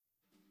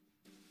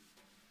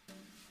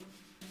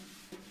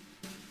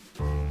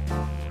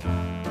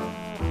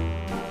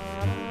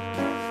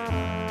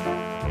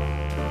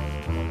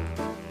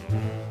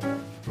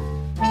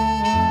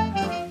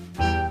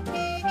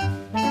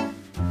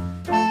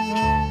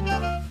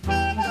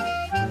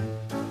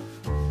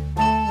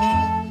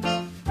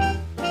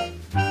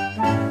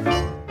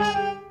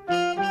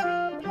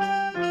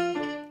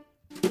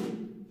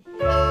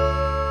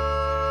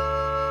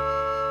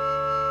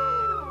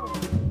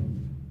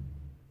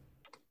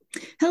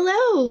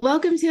Hello,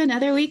 welcome to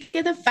another week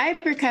of the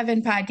Fiber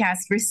Coven podcast.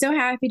 We're so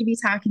happy to be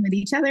talking with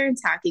each other and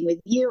talking with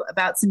you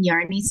about some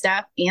yarny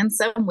stuff and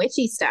some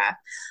witchy stuff.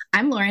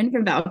 I'm Lauren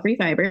from Valkyrie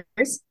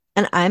Fibers.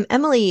 And I'm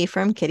Emily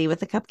from Kitty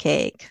with a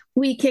Cupcake.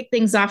 We kick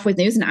things off with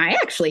news, and I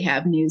actually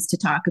have news to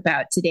talk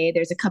about today.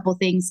 There's a couple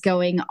things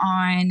going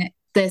on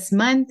this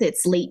month.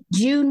 It's late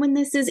June when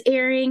this is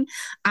airing.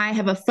 I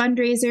have a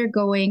fundraiser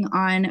going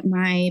on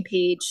my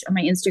page on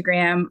my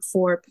Instagram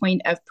for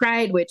Point of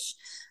Pride, which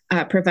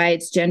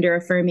provides gender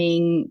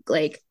affirming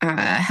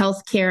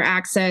healthcare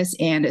access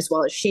and as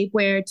well as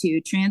shapewear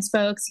to trans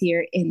folks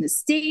here in the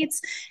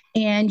States.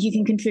 And you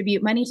can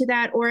contribute money to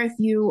that. Or if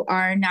you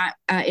are not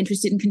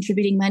interested in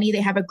contributing money,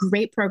 they have a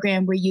great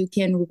program where you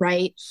can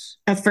write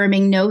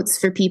affirming notes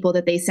for people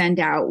that they send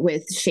out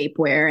with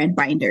shapewear and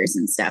binders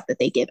and stuff that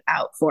they give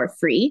out for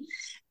free.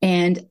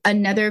 And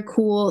another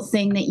cool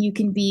thing that you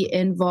can be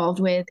involved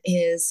with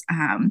is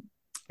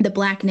the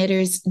Black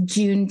Knitters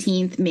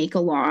Juneteenth Make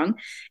Along.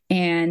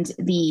 And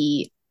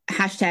the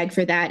hashtag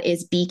for that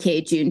is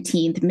BK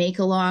Juneteenth Make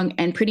Along.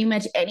 And pretty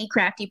much any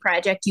crafty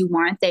project you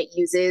want that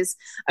uses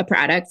a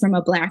product from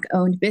a Black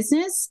owned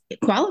business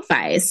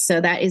qualifies. So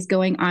that is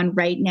going on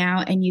right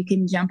now, and you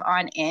can jump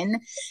on in.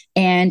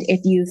 And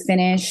if you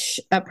finish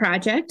a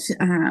project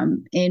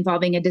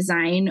involving a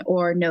design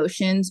or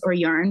notions or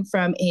yarn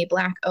from a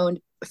Black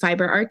owned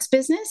fiber arts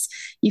business,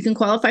 you can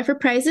qualify for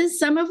prizes,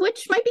 some of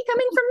which might be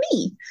coming from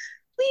me.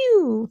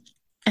 Woo!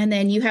 And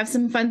then you have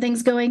some fun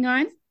things going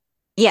on.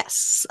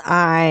 Yes,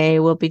 I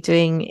will be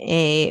doing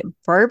a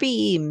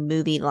Barbie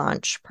movie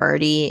launch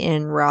party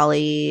in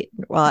Raleigh,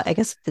 well, I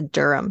guess the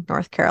Durham,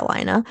 North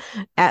Carolina,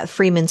 at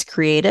Freeman's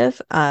Creative.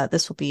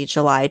 This will be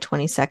July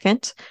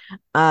 22nd.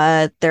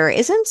 There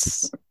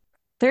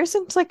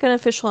isn't like an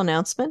official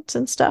announcement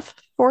and stuff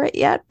for it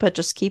yet, but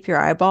just keep your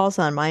eyeballs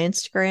on my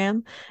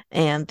Instagram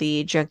and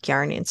the Junk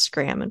Yarn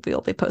Instagram, and we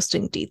will be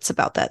posting deets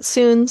about that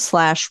soon.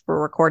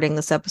 We're recording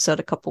this episode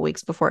a couple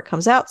weeks before it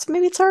comes out, so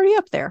maybe it's already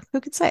up there. Who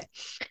could say?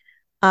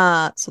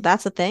 So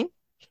that's a thing.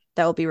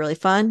 That will be really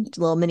fun. A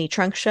little mini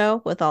trunk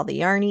show with all the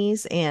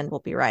yarnies, and we'll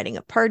be riding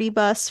a party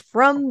bus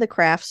from the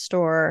craft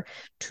store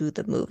to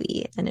the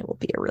movie, and it will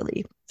be a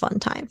really fun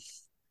time.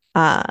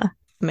 I'm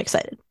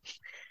excited.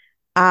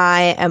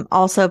 I am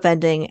also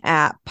vending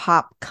at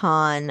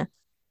PopCon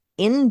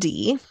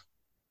Indy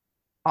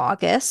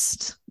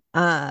August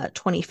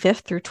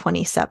 25th through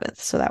 27th.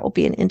 So that will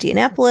be in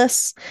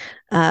Indianapolis,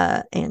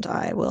 and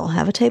I will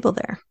have a table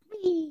there.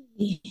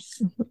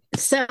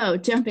 So,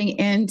 jumping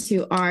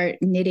into our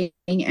knitting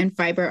and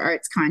fiber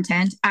arts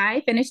content,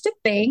 I finished a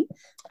thing.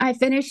 I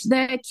finished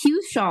the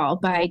Q shawl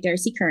by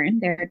Darcy Kern.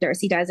 There,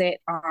 Darcy does it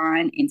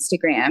on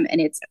Instagram,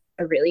 and it's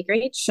a really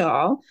great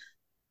shawl.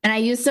 And I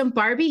used some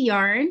Barbie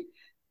yarn.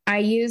 I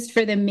used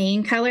for the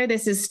main color.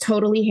 This is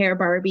Totally Hair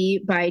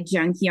Barbie by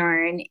Junk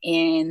Yarn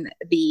in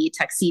the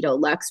Tuxedo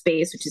Luxe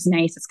base, which is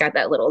nice. It's got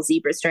that little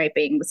zebra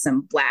striping with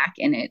some black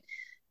in it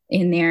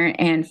in there.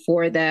 And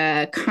for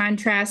the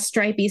contrast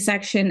stripy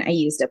section, I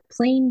used a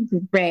plain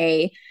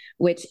gray,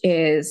 which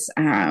is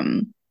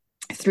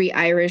Three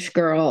Irish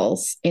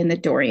Girls in the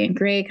Dorian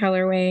Gray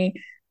colorway.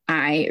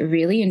 I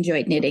really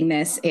enjoyed knitting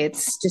this.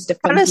 It's just a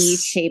How funky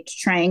does shaped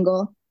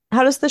triangle.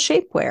 how does the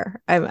shape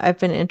wear? I've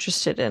been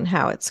interested in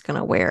how it's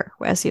gonna wear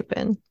as you've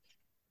been.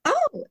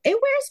 Oh, it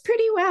wears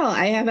pretty well.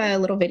 I have a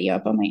little video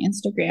up on my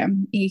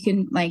Instagram. You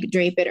can like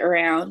drape it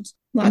around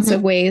lots Mm-hmm.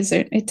 of ways,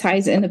 or it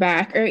ties in the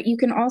back, or you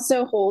can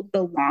also hold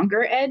the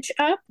longer edge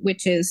up,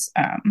 which is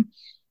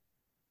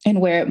and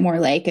wear it more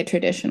like a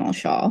traditional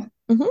shawl.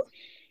 Mm-hmm.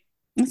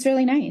 It's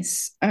really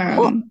nice.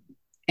 Cool.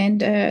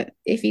 And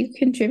if you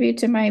contribute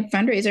to my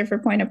fundraiser for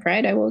Point of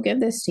Pride, I will give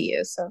this to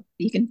you. So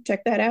you can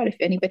check that out if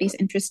anybody's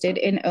interested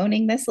in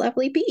owning this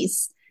lovely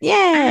piece. I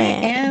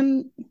Yeah.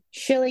 am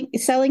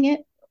selling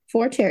it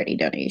for charity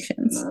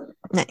donations.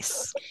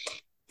 Nice.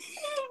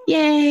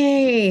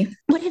 Yay.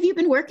 What have you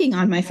been working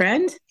on, my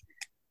friend?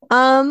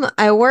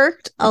 I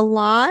worked a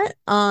lot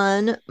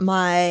on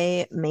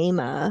my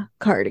Mama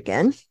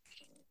cardigan.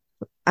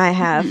 I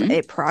have Mm-hmm.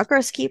 a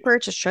progress keeper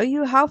to show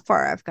you how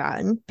far I've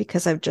gotten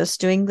because I'm just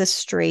doing the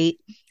straight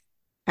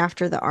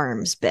after the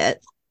arms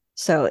bit.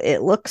 So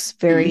it looks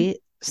very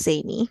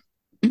samey,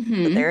 but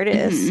Mm-hmm. there it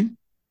is. Mm-hmm.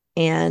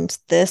 And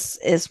this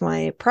is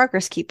my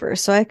progress keeper.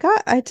 So I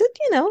did,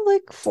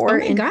 like Oh four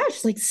my in.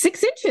 gosh, like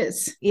 6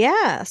 inches.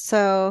 Yeah.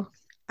 So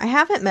I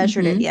haven't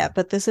measured it Mm-hmm. yet,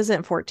 but this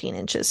isn't 14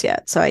 inches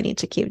yet. So I need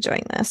to keep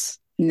doing this.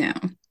 No.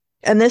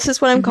 And this is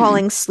what I'm Mm-hmm.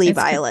 calling Sleeve It's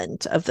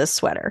Island of this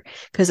sweater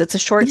because it's a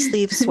short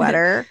sleeve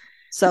sweater.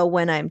 So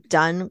when I'm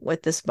done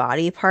with this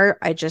body part,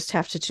 I just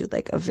have to do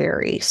like a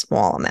very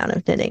small amount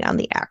of knitting on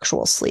the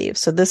actual sleeve.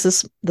 So this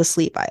is the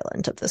sleeve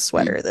island of this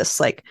sweater, this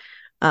like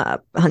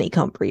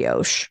honeycomb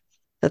brioche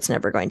that's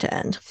never going to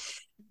end.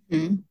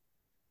 mm-hmm.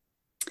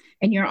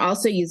 And you're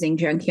also using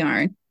junk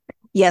yarn.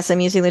 Yes, I'm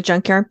using the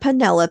Junk Yarn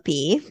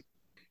Penelope. I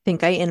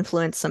think I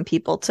influenced some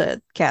people to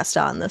cast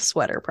on this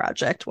sweater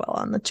project while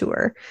on the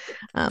tour.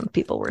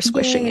 People were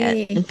squishing it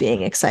Yay. and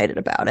being excited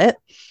about it.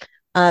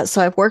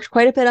 So I've worked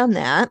quite a bit on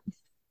that.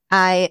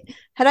 I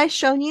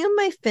shown you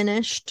my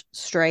finished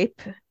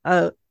stripe,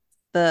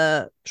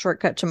 the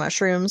shortcut to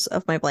mushrooms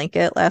of my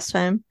blanket last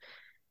time?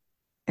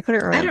 I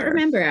couldn't I don't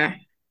remember. remember.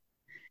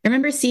 I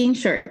remember seeing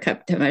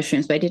shortcut to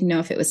mushrooms, but I didn't know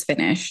if it was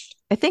finished.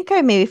 I think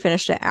I maybe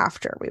finished it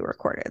after we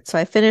recorded. So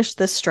I finished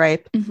this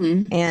stripe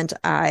Mm-hmm. and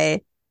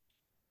I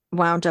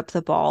wound up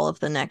the ball of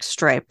the next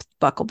stripe,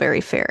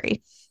 Buckleberry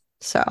Fairy.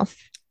 So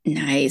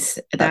Nice.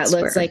 That that's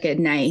looks where. like a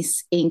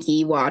nice,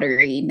 inky,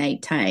 watery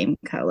nighttime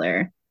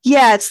color.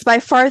 Yeah, it's by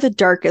far the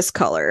darkest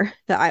color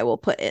that I will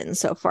put in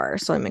so far.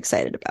 So I'm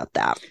excited about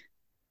that.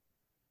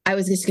 I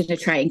was just going to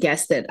try and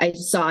guess that. I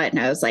saw it and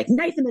I was like,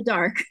 Knife in the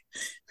Dark,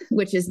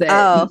 which is the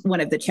Oh, one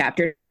of the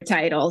chapter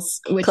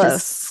titles, which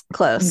is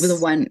close, the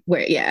close. one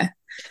where, yeah.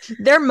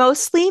 They're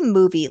mostly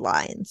movie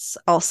lines,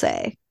 I'll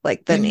say,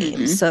 like the names.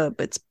 Mm-hmm. So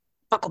it's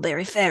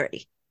Buckleberry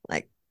Fairy.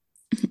 Like,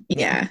 yeah.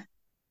 Yeah.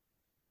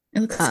 It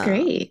looks Um,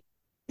 great.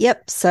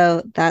 yep.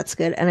 So that's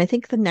good. And I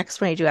think the next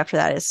one I do after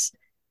that is,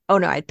 oh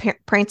no, I had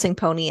Prancing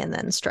Pony and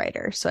then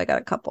Strider. So I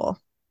got a couple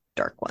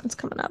dark ones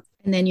coming up.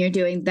 And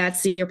then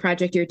that's your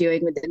project you're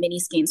doing with the mini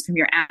skeins from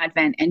your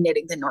advent and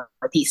knitting the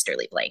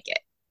northeasterly blanket.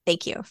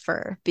 Thank you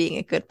for being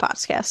a good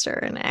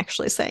podcaster and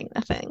actually saying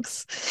the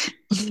things.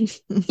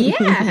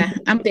 Yeah,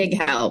 I'm big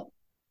help.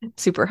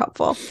 Super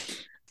helpful.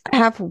 I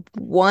have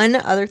one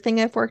other thing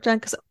I've worked on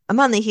because I'm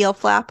on the heel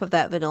flap of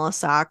that vanilla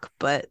sock,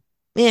 but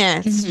yeah,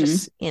 it's Mm-hmm.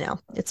 just,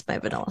 it's my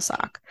vanilla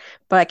sock.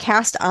 But I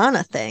cast on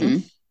a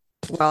thing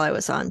while I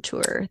was on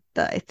tour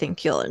that I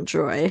think you'll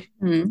enjoy.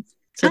 Mm-hmm.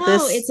 So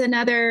Oh, it's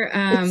another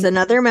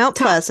Mount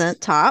top.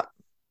 Pleasant top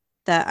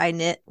that I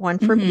knit one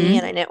for me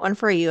and Mm-hmm. I knit one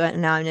for you,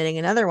 and now I'm knitting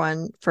another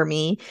one for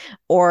me.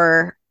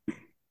 Or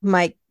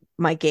my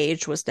my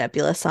gauge was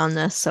nebulous on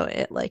this, so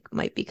it like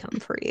might become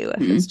for you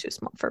if it's Mm-hmm. too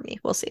small for me.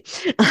 We'll see.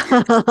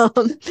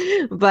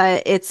 Um,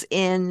 but it's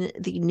in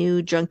the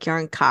new junk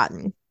yarn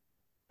cotton,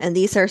 and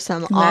these are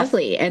some off.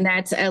 Lovely. And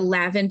that's a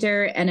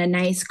lavender and a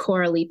nice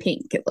corally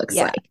pink, it looks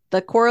Yeah, like.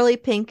 the corally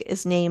pink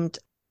is named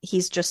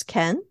He's Just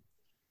Ken,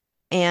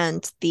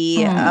 and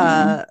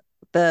Oh,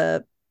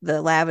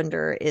 the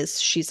lavender is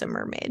She's a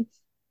Mermaid,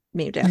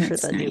 named after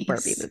that's the new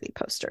Barbie nice. movie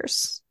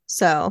posters.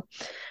 So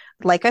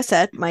like I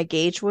said, my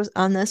gauge was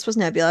on this was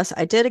nebulous.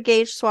 I did a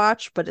gauge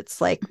swatch, but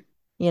it's like,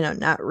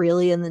 not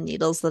really in the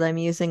needles that I'm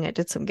using. I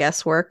did some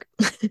guesswork.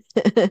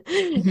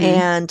 Mm-hmm.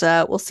 And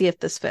we'll see if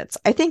this fits.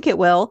 I think it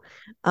will.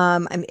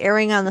 I'm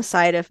erring on the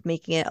side of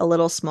making it a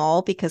little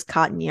small because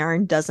cotton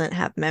yarn doesn't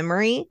have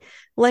memory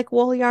like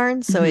wool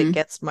yarn. So it Mm-hmm.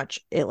 gets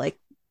it like,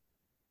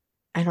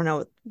 I don't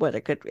know what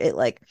it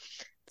like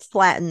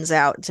flattens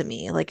out to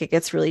me. Like it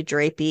gets really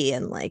drapey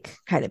and like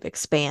kind of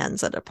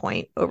expands at a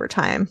point over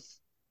time.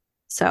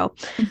 So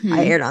I Mm-hmm.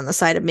 erred on the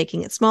side of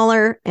making it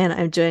smaller, and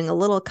I'm doing a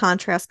little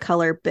contrast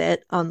color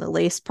bit on the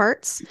lace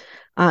parts.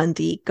 On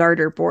the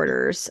garter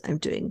borders, I'm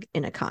doing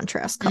in a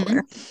contrast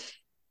color. Mm-hmm.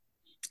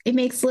 It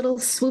makes little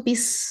swoopy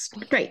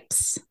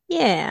stripes.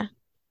 Yeah,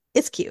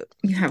 it's cute.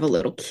 You have a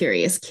little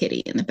curious kitty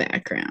in the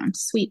background.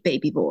 Sweet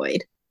baby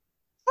Boyd.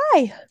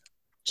 Hi,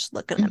 just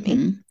looking at me.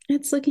 Mm-hmm.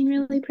 It's looking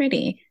really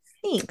pretty.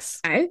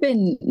 Thanks. I've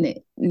been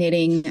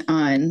knitting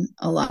on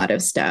a lot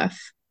of stuff.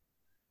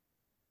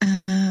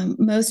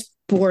 Most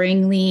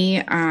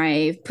boringly,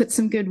 I've put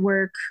some good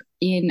work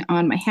in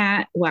on my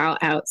hat while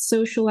out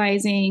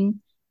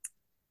socializing.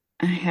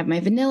 I have my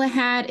vanilla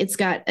hat.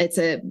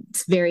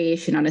 It's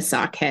variation on a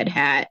sock head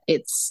hat.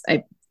 It's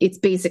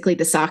basically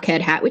the sock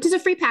head hat, which is a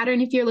free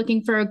pattern if you're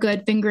looking for a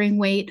good fingering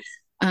weight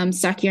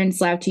sock yarn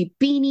slouchy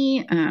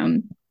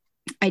beanie.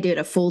 I did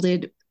a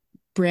folded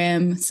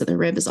brim, so the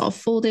rib is all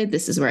folded.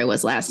 This is where I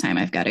was last time.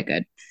 I've got a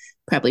good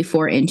probably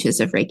 4 inches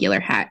of regular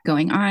hat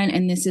going on,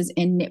 and this is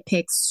in Knit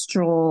Picks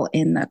Stroll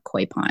in the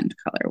Koi Pond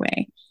colorway.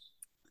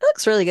 It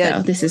looks really So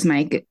good. this is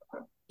my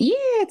yeah,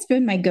 it's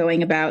been my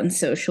going about and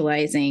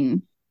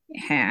socializing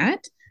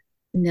hat,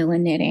 vanilla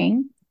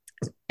knitting.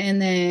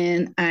 And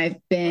then I've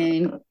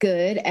been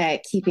good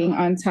at keeping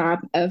on top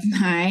of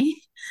my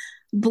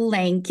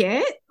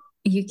blanket.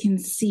 You can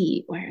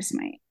see, where's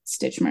my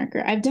stitch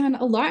marker? I've done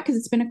a lot because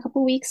it's been a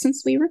couple weeks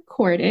since we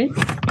recorded.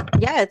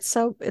 Yeah, it's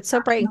so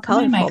bright and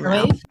Not my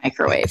colorful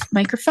now.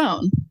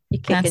 microphone. You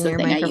That's kicking the your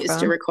thing I use to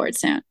microphone. record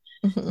sound.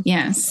 Mhm.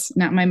 Yes,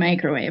 not my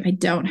microwave. I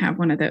don't have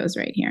one of those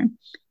right here.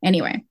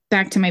 Anyway,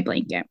 back to my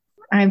blanket.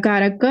 I've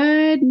got a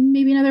good,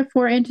 maybe another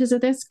 4 inches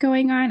of this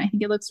going on. I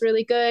think it looks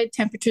really good.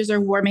 Temperatures are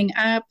warming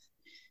up.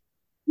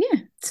 Yeah,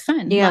 it's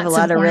fun. You have a Lots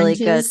lot of of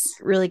oranges.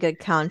 really good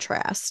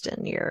contrast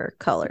in your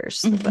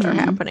colors that are Mm-hmm.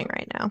 happening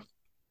right now.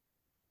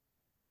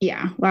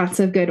 Yeah,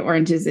 lots of good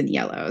oranges and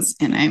yellows,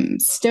 and I'm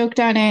stoked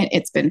on it.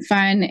 It's been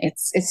fun.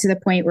 It's to the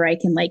point where I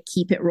can like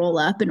keep it roll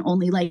up and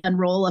only like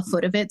unroll a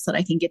foot of it so that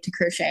I can get to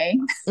crochet.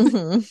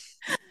 Hmm.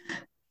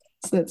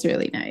 So that's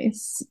really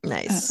nice.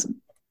 Nice.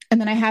 And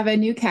then I have a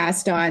new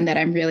cast on that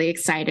I'm really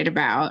excited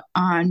about.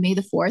 On May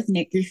the 4th,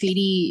 Knit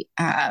Graffiti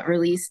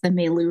released the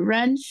Melu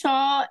Run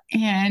shawl.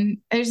 And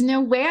there's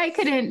no way I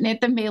couldn't knit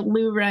the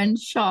Melu Run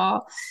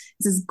shawl.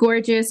 It's this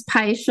gorgeous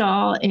pie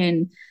shawl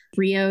in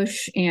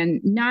brioche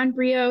and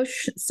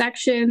non-brioche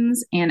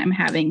sections, and I'm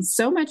having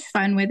so much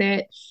fun with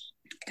it.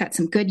 Got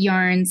some good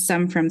yarns,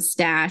 some from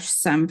Stash,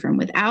 some from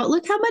Without.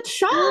 Look how much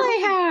shawl I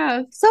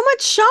have. So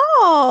much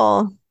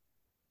shawl.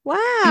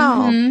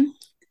 Wow. Mm-hmm.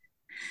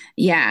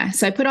 Yeah.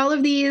 So I put all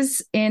of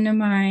these in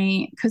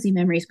my Cozy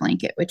Memories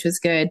blanket, which was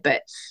good,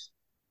 but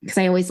because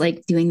I always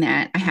like doing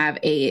that, I have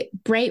a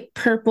bright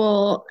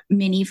purple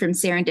mini from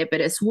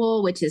Serendipitous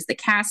Wool, which is the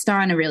cast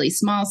on, a really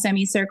small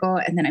semicircle.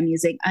 And then I'm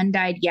using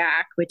Undyed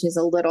Yak, which is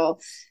a little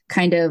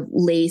kind of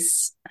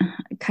lace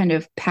kind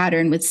of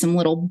pattern with some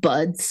little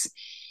buds.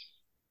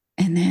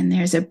 And then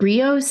there's a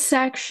brioche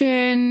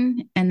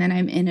section, and then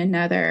I'm in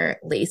another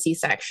lacy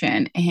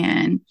section.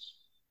 And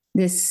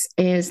this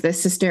is the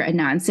Sister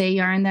Ananse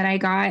yarn that I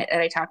got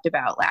that I talked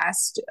about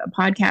last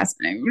podcast,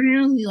 and I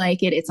really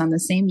like it. It's on the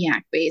same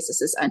yak base as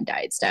this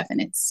undyed stuff, and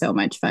it's so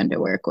much fun to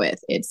work with.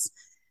 It's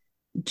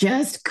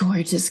just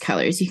gorgeous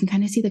colors. You can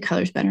kind of see the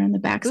colors better on the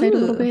backside a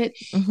little bit.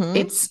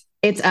 Mm-hmm.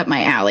 It's up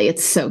my alley.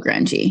 It's so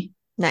grungy.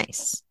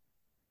 Nice.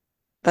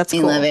 That's I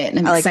cool. love it, and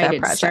I'm I like that excited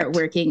to project. start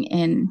working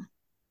in.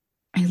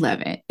 I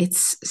love it.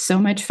 It's so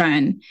much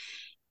fun.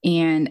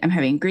 And I'm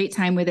having a great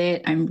time with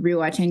it. I'm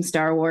rewatching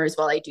Star Wars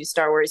while I do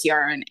Star Wars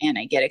yarn, and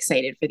I get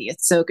excited for the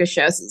Ahsoka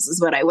show. So this is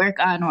what I work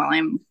on while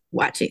I'm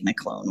watching the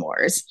Clone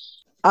Wars.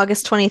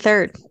 August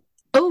 23rd.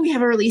 Oh, we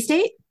have a release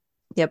date?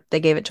 Yep,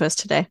 they gave it to us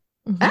today.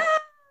 Mm-hmm.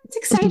 It's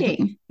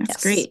exciting. That's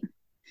yes. Great.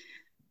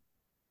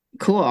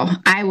 Cool.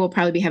 I will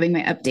probably be having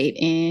my update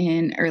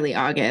in early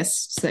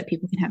August so that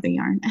people can have their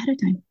yarn ahead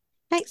of time.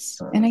 Nice.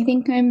 And I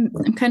think I'm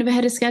kind of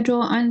ahead of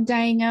schedule on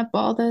dyeing up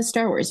all the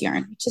Star Wars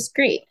yarn, which is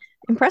great.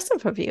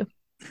 Impressive of you.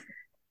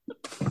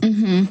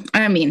 Mm-hmm.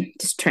 I mean,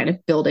 just try to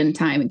build in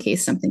time in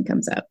case something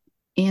comes up.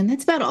 And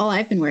that's about all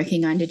I've been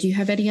working on. Did you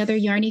have any other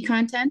yarny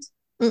content?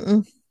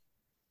 Mm-mm.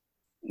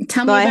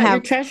 Tell me about your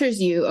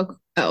treasures.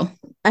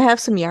 I have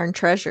some yarn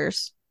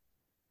treasures.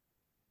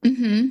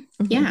 Mm-hmm.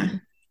 Mm-hmm. Yeah.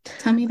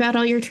 Tell me about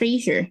all your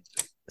treasure.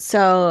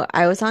 So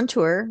I was on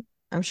tour.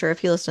 I'm sure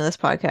if you listen to this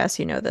podcast,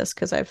 you know this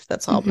because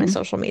that's all my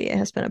social media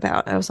has been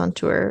about. I was on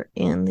tour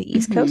in the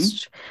East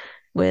Coast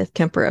with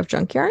Kemper of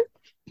Junk Yarn,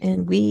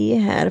 and we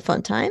had a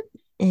fun time.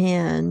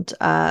 And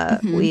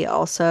we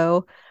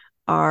also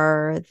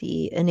are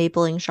the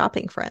enabling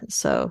shopping friends.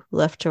 So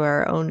left to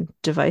our own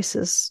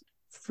devices,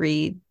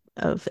 free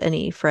of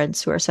any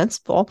friends who are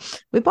sensible,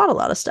 we bought a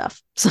lot of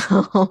stuff.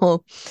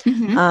 So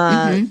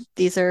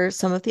these are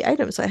some of the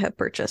items I have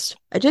purchased.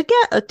 I did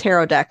get a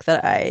tarot deck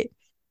that I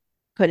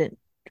couldn't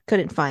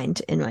find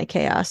in my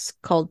chaos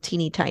called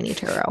Teeny Tiny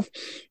Tarot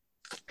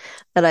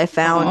that I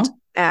found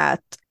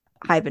at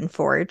Hyben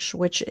Forge,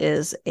 which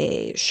is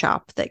a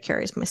shop that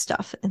carries my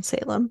stuff in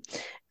Salem.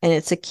 And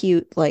it's a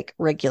cute, like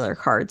regular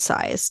card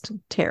sized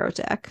tarot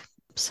deck.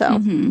 So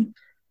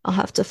I'll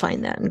have to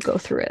find that and go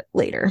through it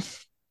later.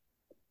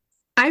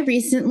 I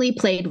recently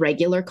played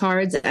regular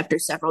cards after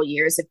several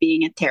years of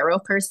being a tarot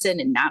person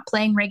and not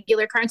playing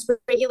regular cards, but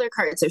regular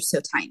cards are so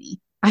tiny.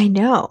 I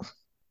know.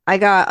 I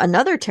got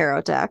another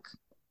tarot deck.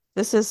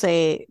 This is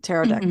a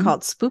tarot deck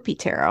called Spoopy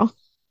Tarot.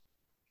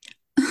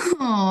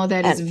 Oh,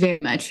 that is very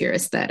much your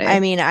aesthetic. I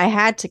mean, I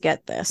had to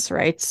get this,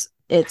 right?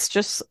 It's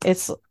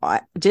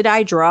did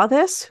I draw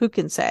this? Who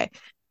can say?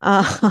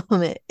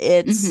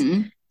 It's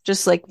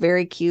just like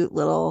very cute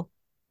little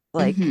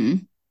like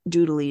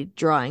doodly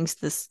drawings.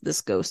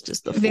 This ghost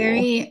is the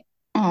very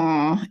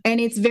and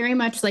it's very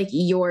much like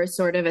your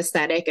sort of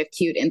aesthetic of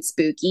cute and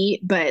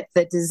spooky, but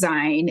the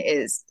design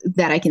is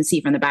that I can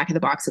see from the back of the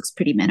box looks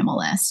pretty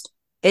minimalist.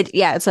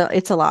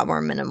 It's a lot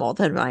more minimal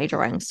than my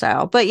drawing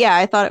style. But yeah,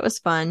 I thought it was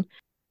fun.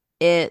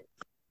 I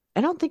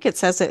don't think it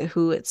says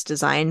who it's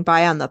designed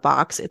by on the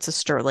box. It's a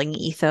Sterling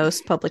Ethos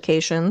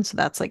publication, so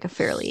that's like a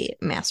fairly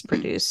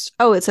mass-produced.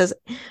 Oh, it says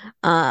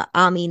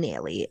Ami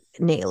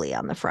Naley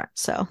on the front,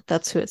 so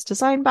that's who it's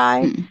designed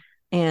by.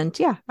 And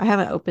yeah, I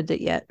haven't opened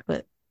it yet,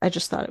 but I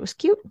just thought it was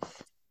cute.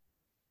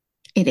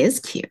 It is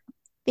cute.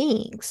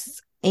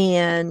 Thanks.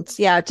 And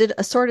yeah, I did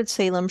assorted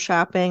Salem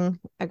shopping.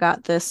 I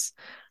got this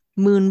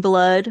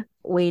Moonblood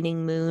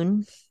Waning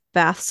Moon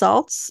bath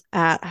salts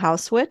at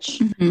House Witch.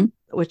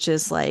 Which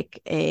is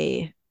like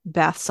a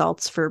bath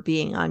salts for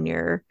being on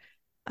your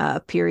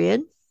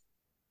period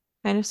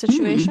kind of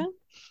situation.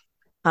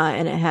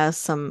 And it has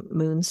some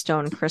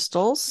moonstone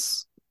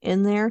crystals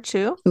in there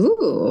too.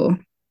 Ooh.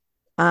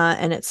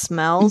 And it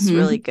smells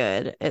really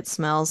good. It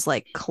smells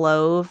like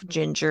clove,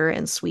 ginger,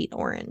 and sweet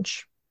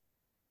orange.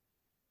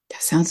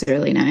 That sounds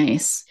really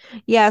nice.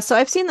 Yeah, so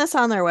I've seen this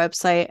on their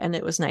website, and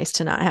it was nice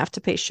to not have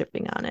to pay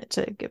shipping on it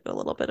to give it a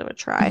little bit of a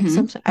try.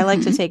 Sometimes I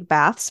like to take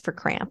baths for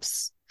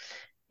cramps.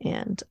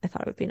 And I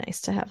thought it would be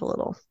nice to have a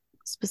little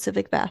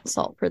specific bath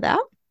salt for that.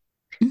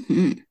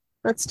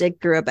 Let's dig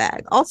through a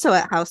bag. Also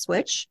at House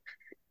Witch,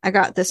 I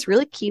got this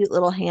really cute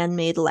little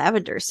handmade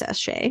lavender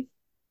sachet,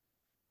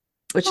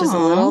 which is a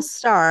little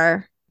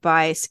star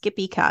by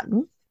Skippy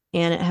Cotton.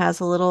 And it has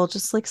a little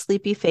just like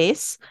sleepy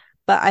face.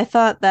 But I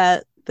thought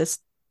that this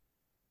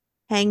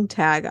hang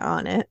tag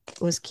on it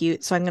was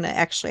cute. So I'm going to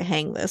actually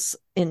hang this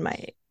in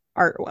my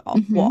art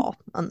wall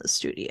on the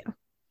studio.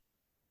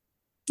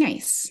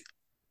 Nice.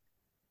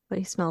 but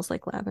he smells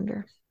like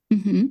lavender.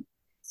 Mm-hmm.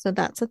 So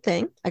that's a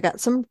thing. I got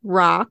some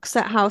rocks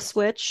at House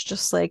Witch,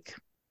 just like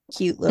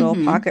cute little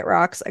Mm-hmm. pocket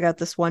rocks. I got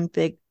this one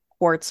big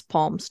quartz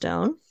palm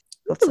stone.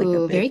 Looks like a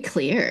Ooh, big very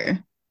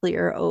clear.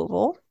 clear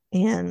oval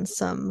and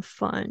some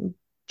fun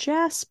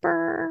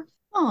jasper.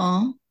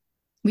 Oh,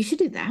 we should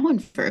do that one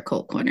for a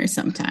cold corner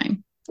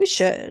sometime. We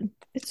should.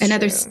 It's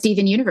Another true.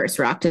 Steven Universe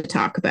rock to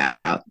talk about.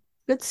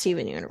 Good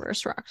Steven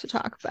Universe rock to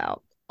talk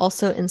about.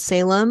 Also in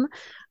Salem,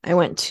 I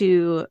went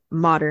to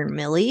Modern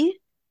Millie,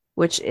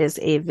 which is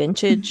a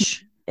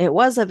vintage. It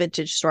was a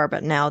vintage store,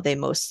 but now they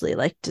mostly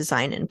like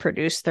design and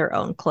produce their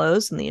own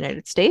clothes in the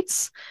United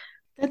States.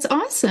 That's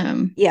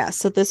awesome. Yeah,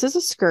 so this is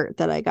a skirt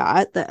that I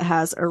got that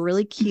has a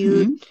really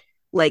cute Mm-hmm.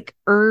 like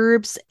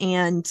herbs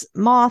and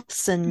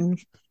moths and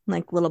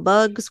like little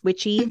bugs,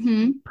 witchy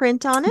Mm-hmm.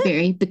 print on it,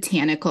 Very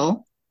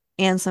botanical.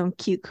 and some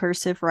cute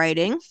cursive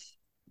writing.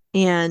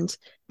 And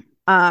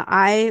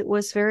I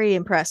was very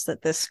impressed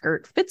that this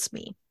skirt fits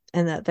me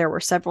and that there were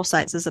several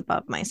sizes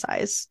above my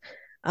size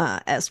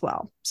as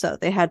well. So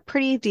they had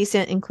pretty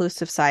decent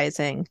inclusive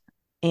sizing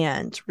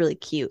and really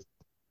cute,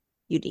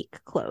 unique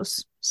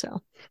clothes.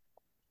 So,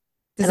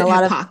 Does and a it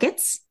lot have of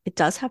pockets? it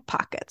does have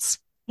pockets.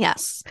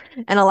 Yes.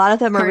 And a lot of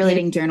them are Hard really,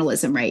 hitting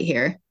journalism right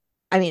here.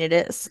 I mean, it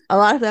is. A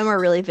lot of them are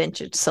really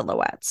vintage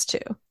silhouettes too,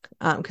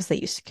 because they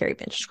used to carry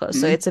vintage clothes.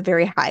 So Mm-hmm. it's a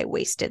very high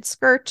waisted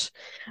skirt,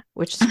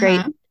 which is great.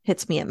 Uh-huh.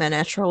 Hits me at my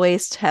natural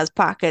waist, has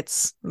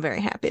pockets. I'm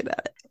very happy about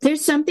it.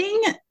 There's something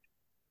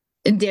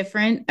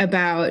different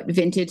about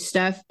vintage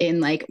stuff in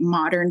like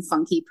modern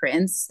funky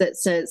prints that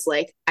says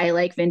like I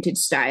like vintage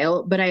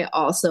style, but I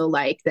also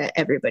like that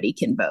everybody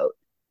can vote.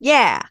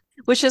 Yeah,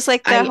 which is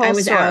like that I whole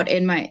was out store.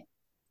 in my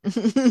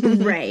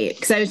right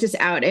because I was just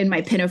out in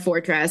my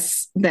pinafore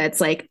dress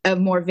that's like a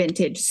more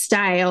vintage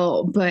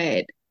style,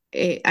 but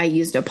I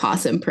used a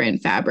possum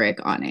print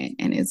fabric on it,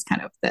 and it's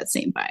kind of that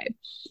same vibe.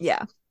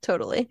 Yeah,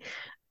 totally.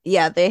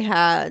 Yeah, they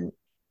had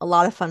a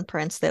lot of fun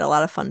prints. They had a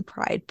lot of fun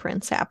pride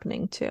prints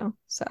happening too.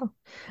 So,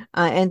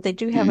 and they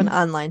do have an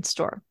online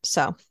store.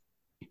 So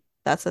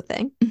that's a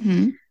thing.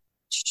 Mm-hmm.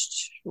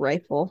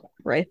 Rifle.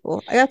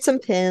 I got some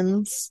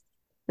pins.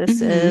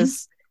 This Mm-hmm.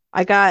 is,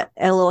 I got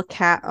a little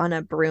cat on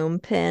a broom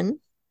pin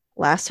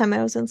last time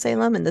I was in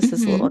Salem, and this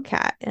is a little Mm-hmm.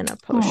 cat in a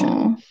potion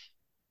Oh,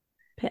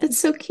 pin. that's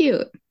so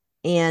cute.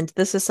 And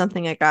this is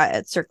something I got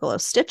at Circle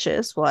of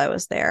Stitches while I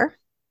was there.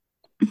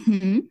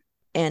 Mm-hmm.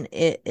 And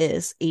it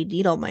is a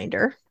needle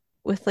minder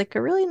with like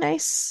a really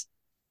nice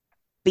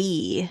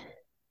bee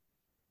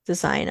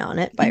design on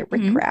it by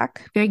Rick Mm-hmm.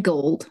 Rack. Very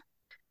gold.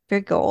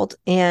 Very gold.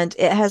 And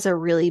it has a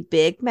really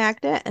big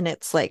magnet, and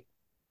it's like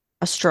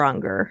a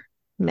stronger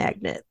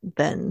magnet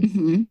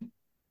Mm-hmm.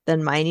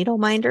 than my needle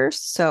minders.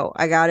 So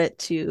I got it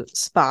to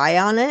spy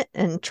on it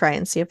and try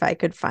and see if I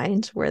could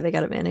find where they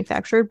got it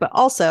manufactured. But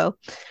also,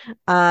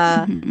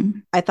 Mm-hmm.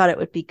 I thought it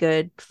would be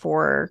good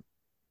for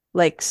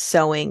like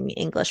sewing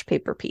English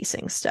paper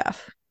piecing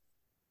stuff.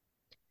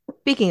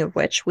 Speaking of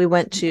which, we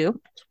went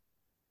to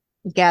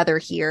Gather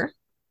Here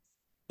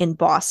in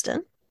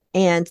Boston,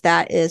 and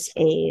that is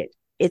a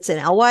it's an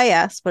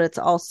LYS, but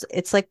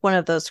it's like one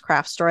of those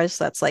craft stores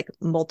that's like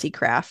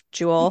multi-craft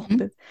jewel.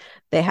 Mm-hmm.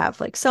 They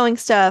have like sewing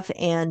stuff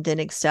and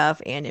knitting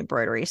stuff and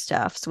embroidery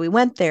stuff. So we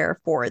went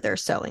there for their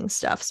sewing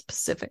stuff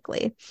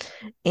specifically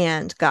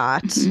and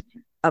got Mm-hmm.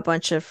 a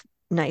bunch of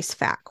nice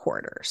fat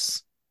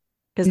quarters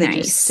because they do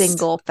Nice.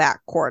 single fat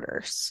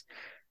quarters,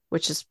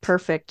 which is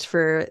perfect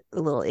for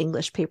little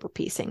English paper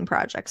piecing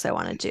projects I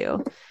want to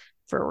do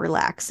for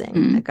relaxing. I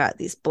Mm-hmm. got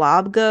these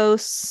blob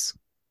ghosts.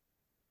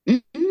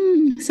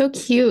 Mm-hmm. So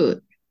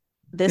cute.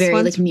 This Very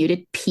like one's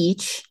muted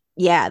peach.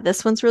 Yeah,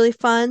 this one's really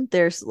fun.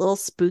 There's little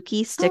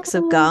spooky sticks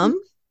of Oh, gum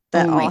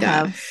that oh my all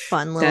have gosh.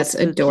 fun little That's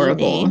spooky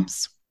adorable.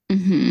 names.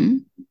 Mm-hmm.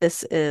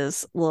 This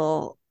is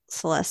little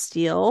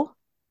celestial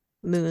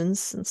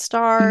moons and Mm-hmm.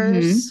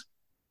 stars.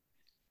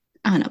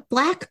 On a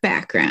black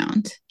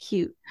background.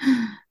 Cute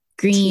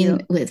Green teal.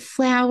 with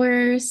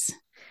flowers.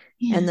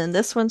 Yeah. And then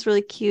this one's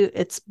really cute.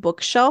 It's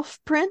bookshelf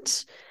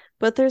print,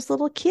 but there's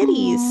little Oh,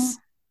 kitties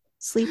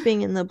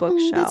sleeping in the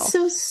oh, that's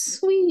so bookshelf.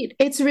 sweet.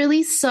 It's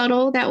really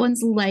subtle. That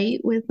one's light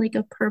with like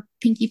a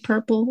pinky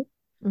purple,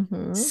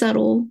 Hmm.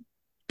 subtle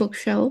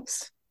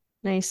bookshelves.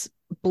 Nice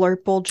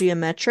blurple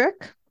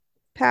geometric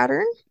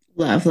pattern.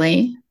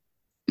 Lovely.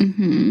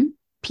 Mm-hmm.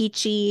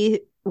 Peachy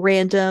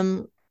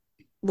random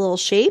little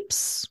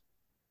shapes.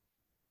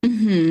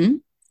 Mm-hmm.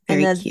 And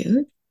Very then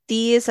cute.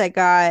 these I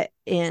got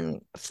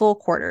in full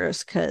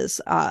quarters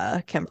because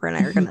Kemper and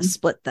I are gonna Mm-hmm.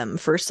 split them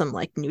for some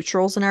like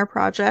neutrals in our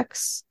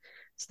projects.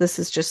 So this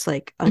is just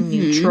like a Mm-hmm.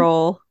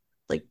 neutral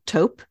like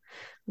taupe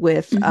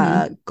with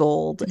Mm-hmm.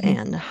 gold Mm-hmm.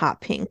 and hot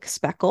pink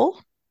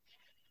speckle.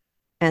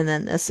 And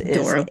then this is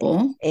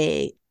Adorable.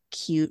 a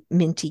cute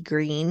minty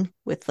green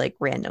with like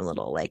random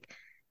little like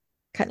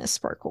kind of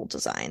sparkle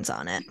designs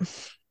on it.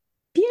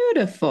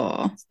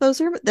 Beautiful. So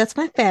that's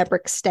my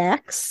fabric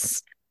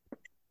stacks.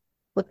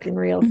 Looking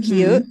real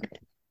cute.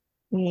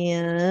 Mm-hmm.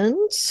 And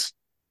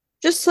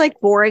Just like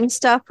boring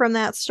stuff from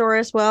that store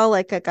as well.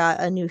 Like I got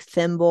a new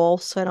thimble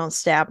so I don't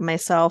stab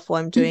myself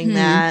while I'm doing Mm-hmm.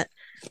 that.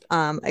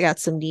 I got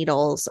some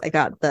needles. I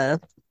got the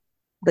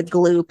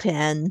glue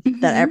pen that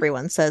Mm-hmm.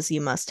 everyone says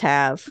you must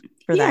have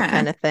for that Yeah.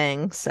 kind of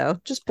thing. So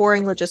just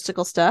boring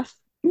logistical stuff.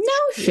 Yeah.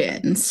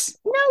 Notions.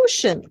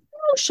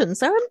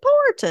 Notions are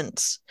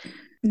important.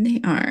 They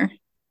are.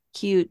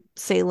 Cute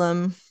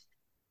Salem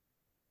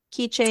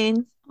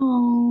keychain.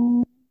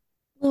 Oh,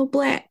 little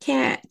black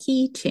cat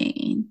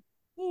keychain.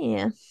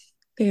 Yeah.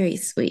 Very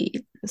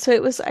sweet.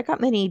 So I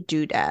got many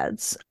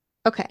doodads.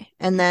 Okay.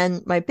 And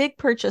then my big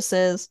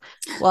purchases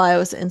while I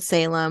was in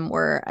Salem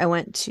were I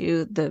went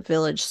to the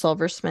Village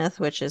Silversmith,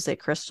 which is a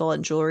crystal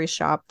and jewelry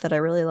shop that I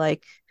really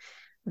like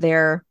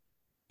there.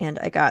 And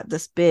I got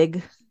this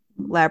big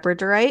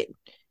labradorite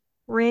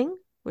ring,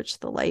 which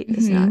the light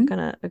is not Mm-hmm. going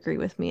to agree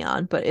with me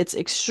on, but it's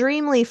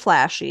extremely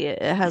flashy.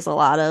 It has a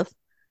lot of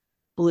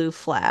blue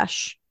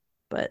flash,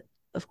 but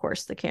of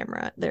course the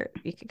camera there,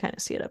 you can kind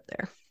of see it up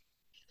there.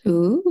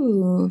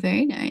 Ooh,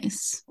 very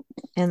nice.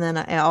 And then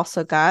I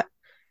also got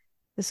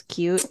this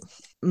cute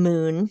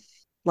moon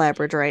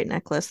labradorite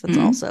necklace that's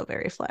Mm-hmm. also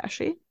very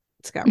flashy.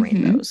 It's got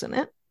Mm-hmm. rainbows in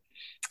it.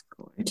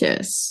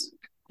 Gorgeous.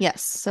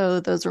 Yes, so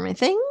those were my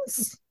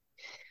things.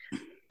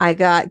 I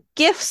got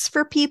gifts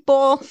for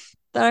people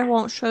that I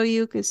won't show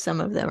you because some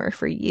of them are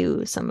for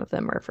you, some of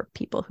them are for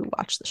people who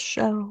watch the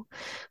show.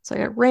 So I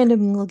got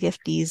random little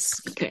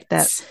gifties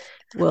that Secrets.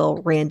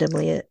 will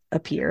randomly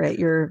appear at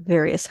your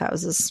various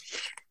houses.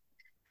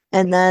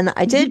 And then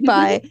I did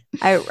buy,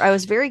 I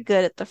was very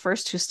good at the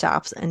first two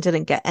stops and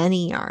didn't get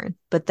any yarn,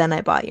 but then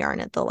I bought yarn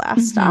at the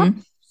last stop Mm-hmm.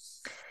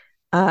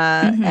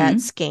 at Mm-hmm.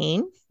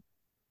 Skane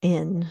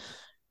in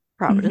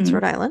Providence, Mm-hmm.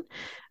 Rhode Island,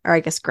 or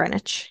I guess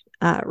Greenwich,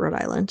 Rhode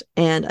Island.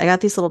 And I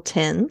got these little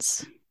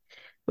tins,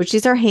 which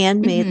these are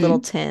handmade little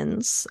Mm-hmm.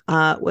 tins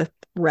with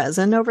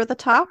resin over the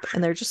top,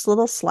 and they're just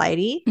little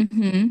slidey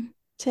Mm-hmm.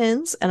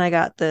 tins. And I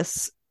got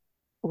this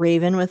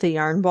raven with a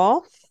yarn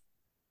ball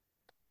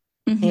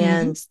Mm-hmm.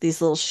 and these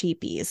little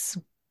sheepies,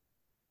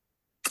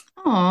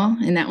 Oh,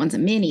 and that one's a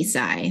mini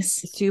size.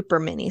 super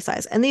mini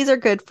size. And these are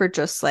good for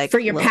just like For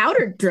your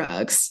powdered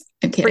drugs.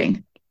 I'm for,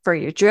 kidding. for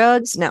your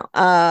drugs. No,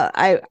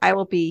 I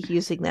will be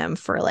using them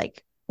for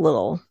like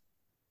little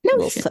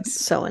Notions.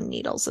 sewing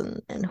needles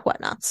and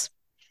whatnots.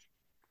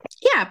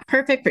 Yeah,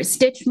 perfect for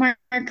stitch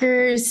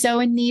markers,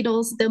 sewing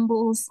needles,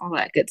 thimbles, all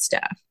that good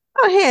stuff.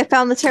 Oh, hey, I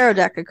found the tarot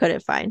deck I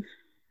couldn't find.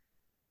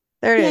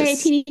 There it Yay,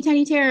 is. teeny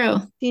tiny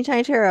tarot. Teeny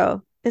tiny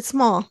tarot. It's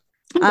small.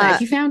 I'm Uh,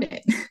 glad you found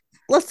it.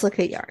 let's look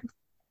at yarn.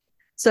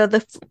 So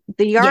the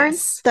yarn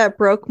Yes. that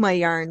broke my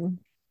Oh,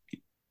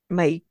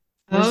 looks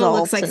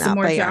resolve to like some not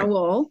more buy yarn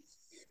jowl.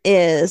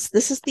 is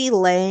this is the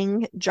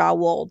Lang jaw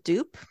wool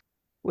dupe,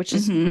 which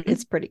is Mm-hmm.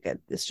 it's pretty good.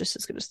 It's just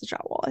as good as the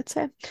jaw wool, I'd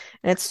say. And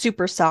it's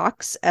Super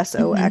Socks,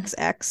 Mm-hmm.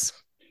 SOXX.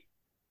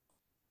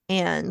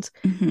 And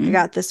I Mm-hmm.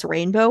 got this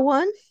rainbow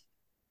one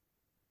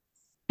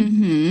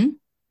Mm-hmm.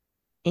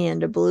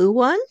 and a blue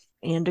one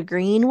and a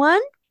green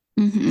one.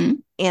 Mm-hmm.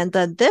 And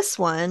then this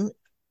one,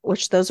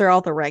 which those are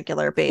all the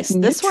regular base.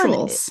 This one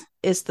Neutrals.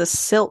 is the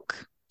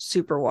silk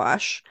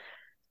superwash.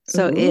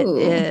 So it Ooh,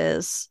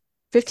 is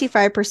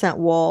 55%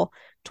 wool,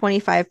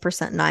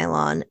 25%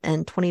 nylon,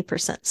 and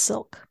 20%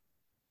 silk.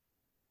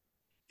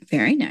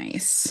 very So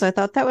nice. I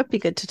thought that would be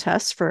good to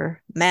test for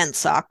man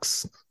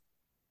socks.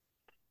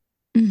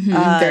 Mm-hmm.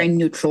 Uh, Very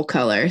neutral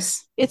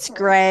colors. it's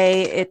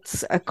gray,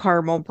 it's a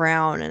caramel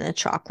brown, and a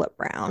chocolate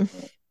brown.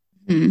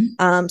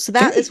 Mm-hmm. So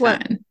that Very is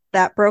what fun.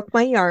 that broke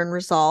my yarn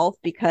resolve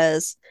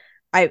because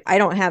I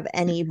don't have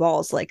any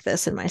balls like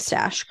this in my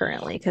stash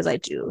currently because I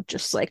do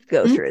just like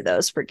go through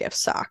those for gift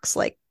socks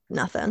like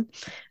nothing. And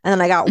then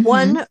I got Mm-hmm.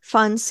 one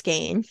fun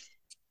skein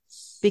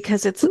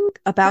because it's Ooh,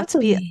 about to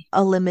be lovely.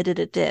 a limited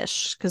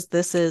edition because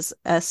this is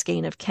a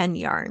skein of Ken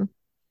yarn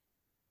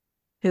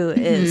who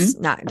is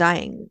Mm-hmm. not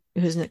dying,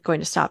 who's going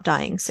to stop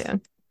dying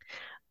soon.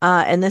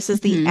 And this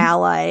is the Mm-hmm.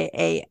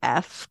 Ally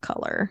AF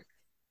color,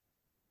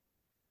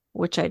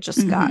 which I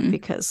just got Mm-hmm.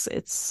 because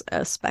it's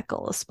a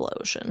speckle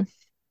explosion.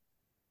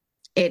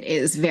 It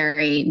is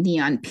very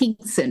neon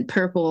pinks and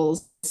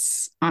purples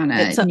on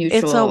a It's a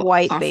neutral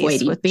white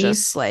base off-whitey with just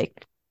base.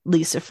 like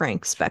Lisa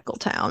Frank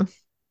Speckletown.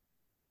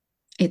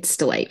 It's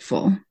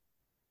delightful.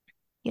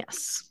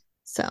 Yes.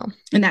 So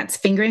And that's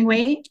fingering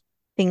weight.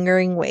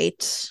 fingering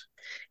weight.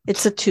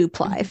 It's a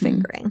 2-ply Mm-hmm.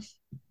 fingering.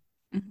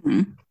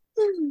 Mm-hmm.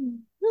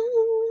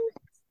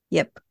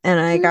 Yep. And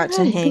I got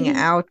to hang Lovely.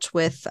 out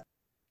with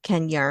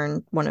Ken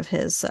Yarn, one of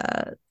his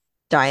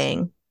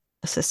dying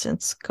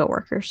assistants,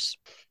 coworkers.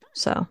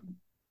 So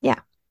yeah.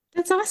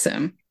 That's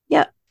awesome.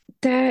 Yep.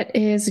 That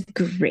is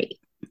great.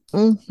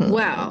 Mm-hmm.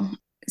 Well,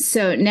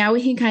 so now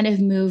we can kind of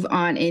move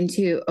on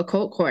into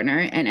Occult Corner.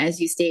 And as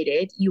you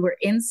stated, you were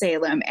in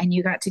Salem and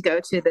you got to go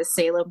to the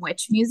Salem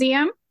Witch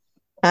Museum.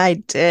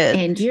 I did.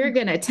 And you're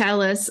going to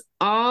tell us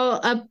all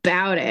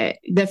about it.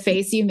 The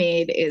face you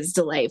made is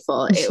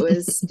delightful. It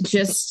was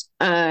just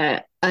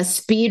a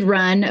speed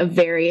run of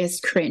various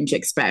cringe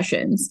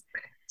expressions.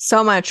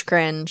 So much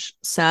cringe.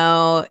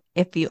 So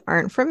if you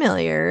aren't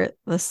familiar,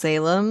 the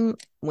Salem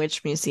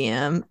Witch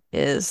Museum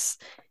is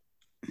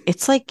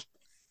it's like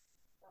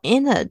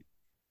in a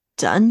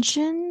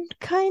dungeon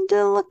kind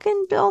of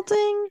looking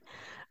building,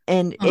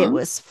 and it Uh-huh.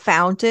 was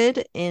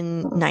founded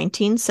in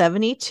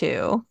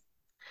 1972,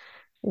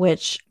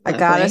 which I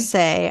gotta Lovely.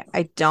 say,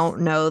 I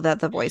don't know that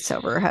the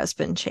voiceover has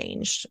been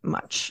changed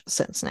much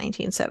since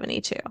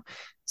 1972.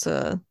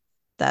 So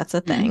that's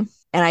a Mm-hmm. thing.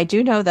 And I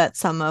do know that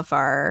some of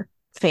our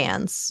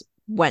fans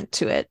went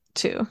to it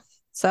too.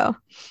 So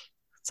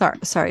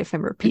sorry if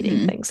I'm repeating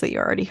Mm-hmm. things that you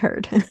already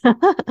heard.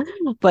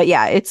 But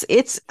yeah,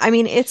 it's I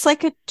mean, it's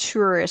like a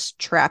tourist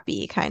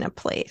trappy kind of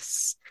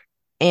place.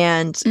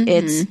 And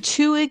it's Mm-hmm.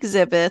 two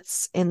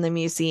exhibits in the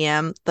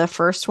museum. The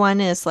first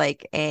one is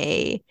like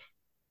a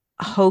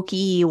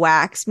hokey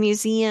wax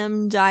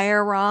museum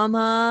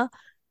diorama,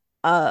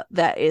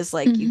 that is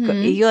like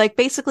Mm-hmm. you like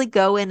basically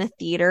go in a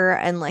theater,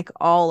 and like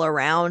all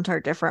around are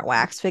different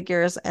wax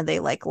figures, and they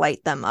like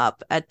light them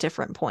up at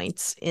different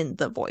points in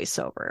the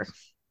voiceover.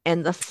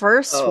 And the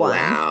first Oh,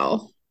 one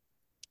wow.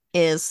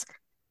 is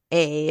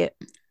a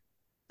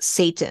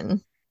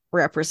Satan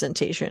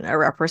representation, a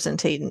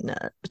representation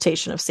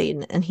of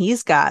Satan, and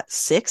he's got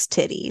six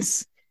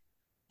titties,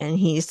 and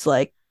he's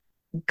like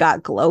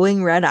got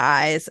glowing red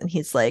eyes, and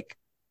he's like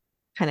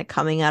kind of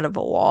coming out of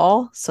a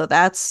wall. So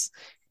that's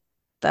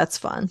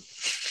fun.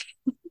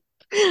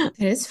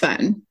 It is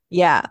fun.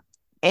 Yeah.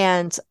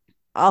 And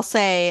I'll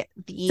say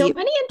So the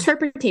many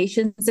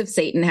interpretations of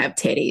Satan have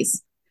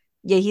titties.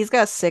 yeah, he's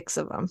got six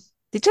of them.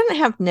 They didn't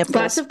have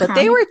Lots nipples, of but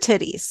they comic. were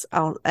titties.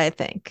 I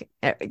think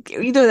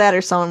either that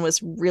or someone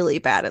was really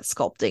bad at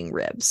sculpting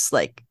ribs,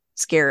 like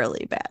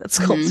scarily bad at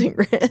Mm-hmm. sculpting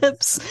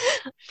ribs.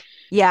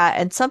 Yeah,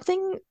 and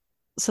something.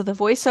 So the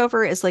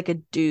voiceover is like a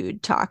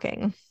dude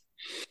talking,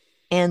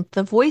 and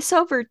the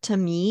voiceover to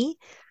me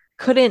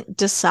couldn't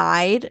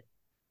decide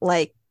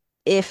like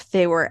if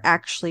they were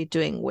actually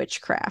doing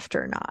witchcraft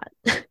or not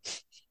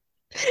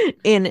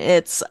in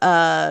its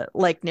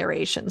like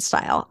narration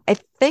style. I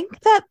think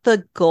that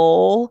the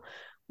goal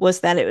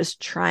was that it was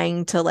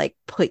trying to like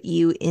put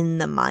you in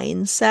the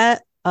mindset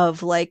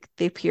of like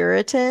the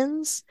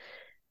Puritans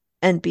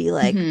and be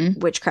like, Mm-hmm.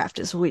 witchcraft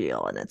is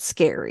real and it's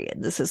scary,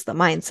 and this is the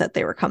mindset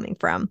they were coming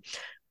from.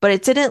 But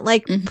it didn't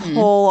like Mm-hmm.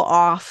 pull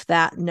off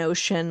that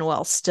notion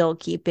while still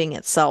keeping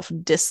itself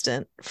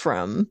distant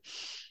from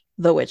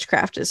the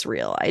witchcraft is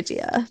real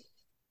idea.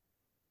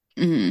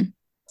 Mm-hmm.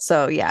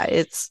 So yeah,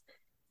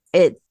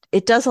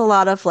 it does a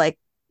lot of like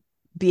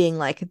being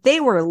like they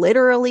were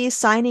literally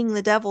signing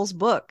the devil's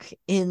book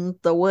in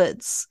the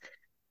woods,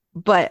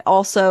 but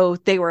also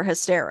they were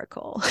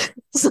hysterical.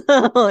 So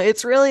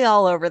it's really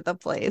all over the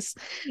place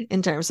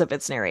in terms of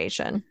its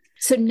narration.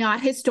 So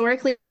not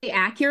historically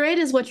accurate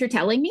is what you're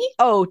telling me?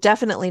 Oh,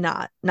 definitely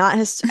not.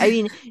 I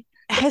mean,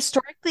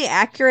 historically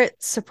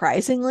accurate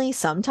surprisingly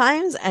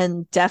sometimes,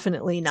 and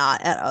definitely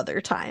not at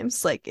other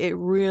times. Like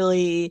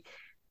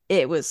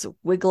it was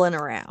wiggling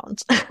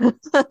around.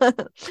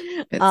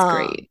 That's um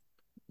great.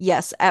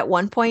 yes, at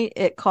one point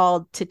it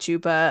called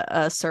Tituba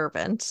a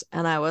servant,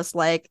 and I was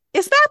like,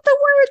 is that the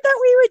word that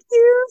we would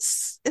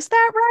use? Is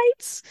that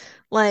right?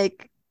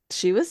 Like,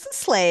 she was a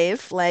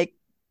slave, like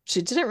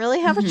she didn't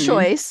really have a Mm-hmm.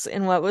 choice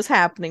in what was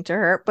happening to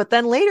her, but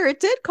then later it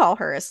did call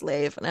her a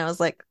slave, and I was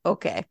like,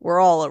 okay, we're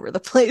all over the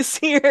place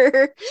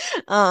here.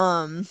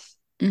 um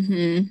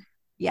Mm-hmm.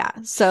 yeah,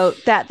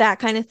 so that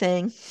kind of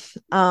thing.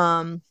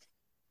 um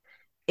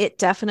it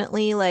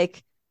definitely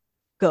like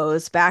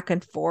goes back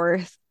and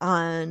forth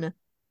on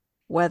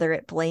whether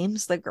it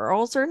blames the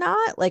girls or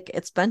not. Like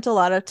it spent a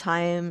lot of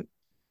time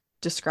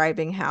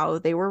describing how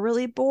they were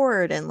really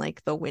bored, and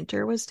like the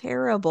winter was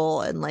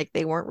terrible, and like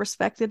they weren't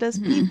respected as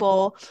Mm-hmm.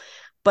 people.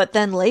 But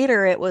then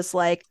later it was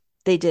like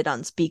they did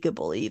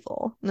unspeakable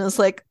evil. And I was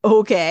like,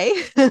 okay.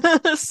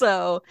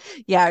 So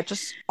yeah,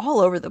 just all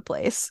over the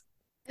place.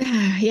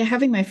 Yeah,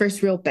 having my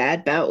first real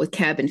bad bout with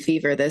cabin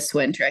fever this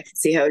winter, I can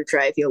see how it would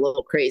drive you a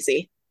little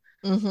crazy.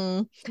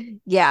 Hmm.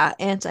 Yeah.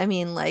 And I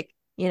mean, like,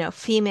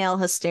 female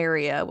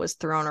hysteria was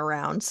thrown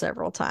around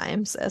several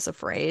times as a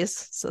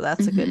phrase. So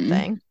that's a good Mm-hmm.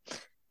 thing.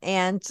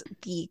 And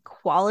the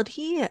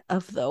quality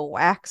of the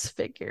wax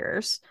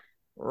figures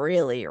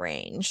really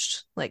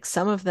ranged. Like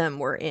some of them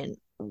were in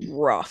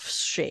rough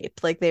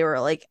shape. Like they were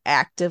like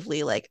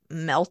actively like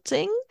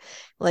melting.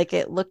 Like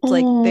it looked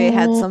like they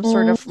had some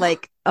sort Oh, of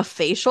like a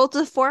facial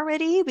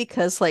deformity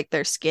because like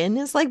their skin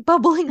is like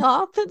bubbling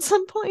off at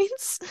some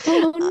points.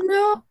 oh Uh,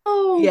 no.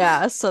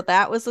 yeah, so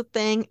that was a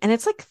thing. And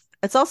it's like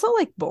it's also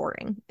like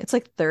boring. It's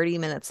like 30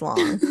 minutes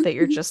long that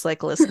you're just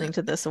like listening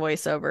to this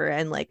voiceover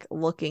and like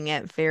looking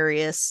at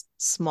various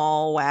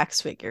small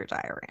wax figure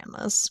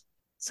dioramas.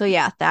 So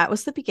yeah, that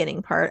was the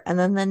beginning part. And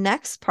then the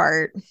next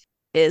part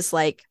is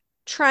like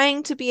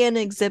trying to be an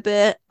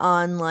exhibit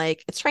on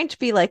like it's trying to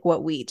be like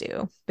what we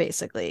do,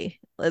 basically.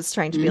 It's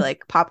trying to be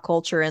like pop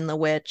culture and the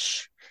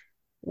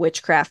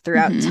witchcraft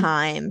throughout Mm-hmm.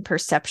 time,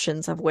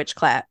 perceptions of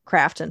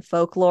witchcraft and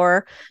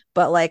folklore,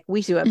 but like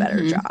we do a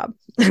better Mm-hmm. job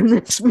in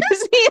this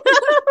museum.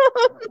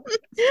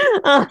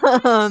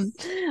 um,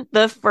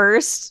 the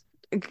first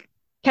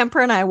Kemper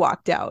and I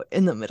walked out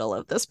in the middle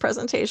of this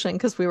presentation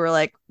because we were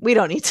like, we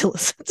don't need to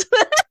listen to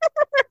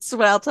this.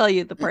 But I'll tell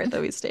you the part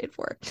that we stayed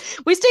for.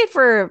 We stayed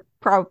for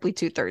probably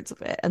 2/3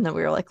 of it. And then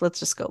we were like, let's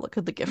just go look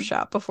at the gift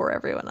shop before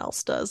everyone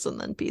else does and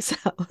then peace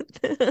out.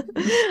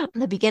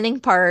 The beginning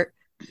part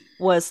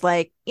was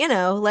like,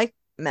 like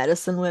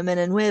medicine women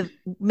and with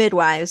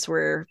midwives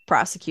were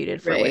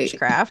prosecuted for Right.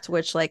 witchcraft,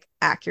 which like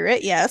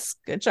accurate, yes,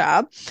 good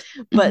job.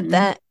 But Mm-hmm.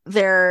 that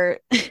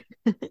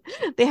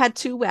they had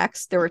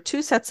there were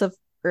two sets of,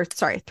 or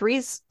sorry,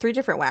 three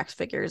different wax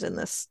figures in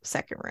this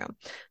second room.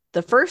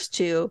 The first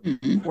two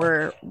Mm-hmm.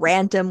 were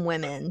random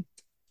women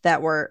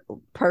that were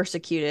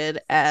persecuted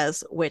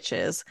as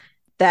witches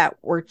that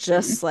were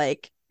just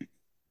like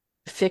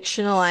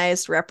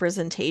fictionalized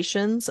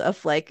representations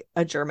of like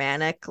a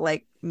Germanic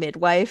like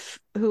midwife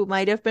who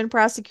might have been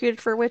prosecuted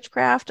for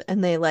witchcraft,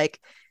 and they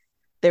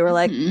were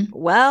like, Mm-hmm.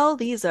 well,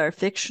 these are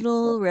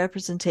fictional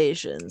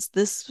representations.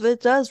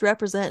 It does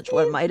represent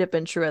what might have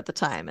been true at the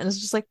time. And it's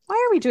just like, why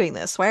are we doing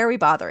this? Why are we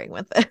bothering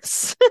with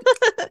this?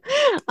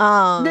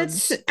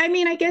 I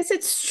mean, I guess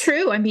it's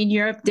true. I mean,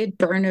 Europe did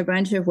burn a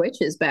bunch of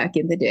witches back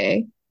in the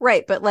day.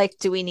 Right, but like,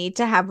 do we need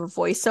to have a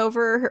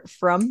voiceover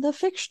from the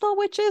fictional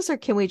witches, or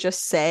can we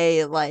just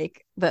say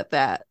like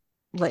that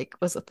like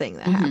was a thing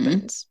that Mm-hmm.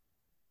 happened?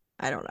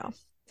 I don't know.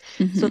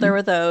 So there Mm-hmm.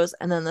 were those,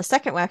 and then the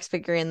second wax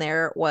figure in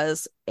there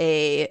was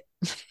a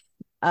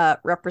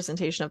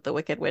representation of the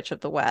Wicked Witch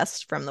of the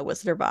West from The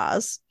Wizard of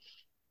Oz,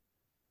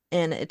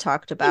 and it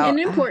talked about An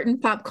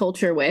important pop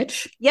culture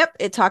witch. yep,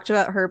 it talked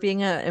about her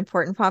being an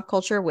important pop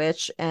culture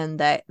witch, and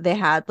that they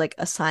had like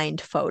a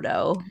signed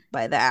photo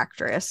by the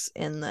actress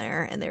in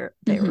there, and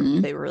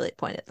Mm-hmm. they really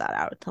pointed that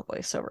out in the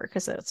voiceover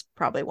because it's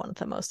probably one of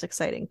the most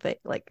exciting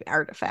like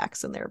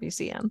artifacts in their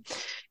museum.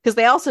 Because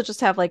they also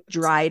just have like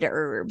dried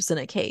herbs in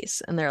a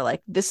case, and they're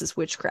like, "This is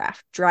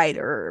witchcraft, dried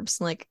herbs."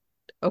 I'm like,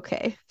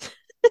 okay,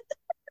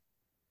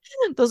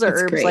 those are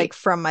That's herbs like great.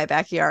 from my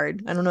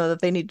backyard. I don't know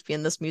that they need to be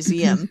in this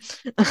museum.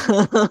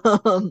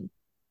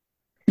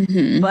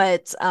 Mm-hmm.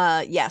 But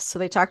yes, so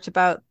they talked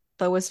about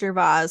the Wizard of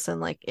Oz and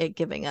like it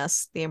giving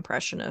us the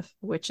impression of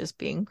witches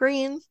being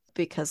green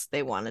because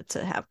they wanted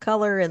to have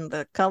color in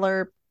the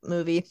color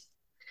movie.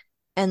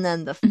 And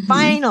then the Mm-hmm.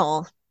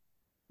 final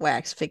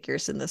wax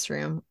figures in this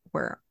room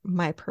were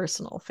my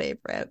personal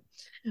favorite,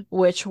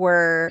 which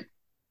were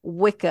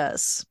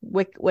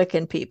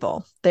Wiccan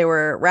people. They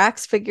were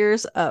wax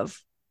figures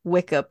of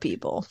Wicca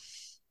people,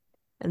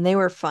 and they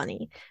were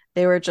funny.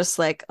 They were just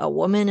like a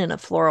woman in a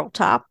floral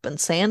top and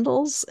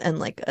sandals, and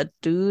like a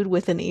dude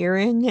with an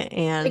earring, Like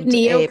and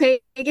neo a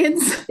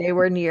pagans. they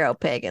were neo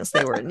pagans.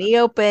 They were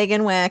neo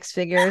pagan wax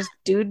figures,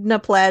 dude in a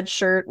plaid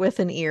shirt with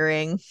an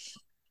earring.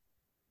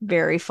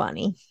 Very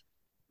funny.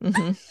 Hmm.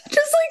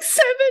 Just like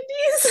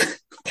 70s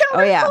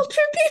Oh yeah, counterculture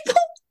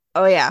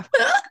oh yeah,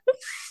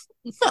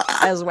 people.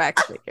 as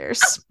wax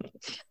figures.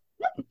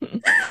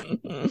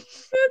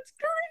 That's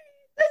great.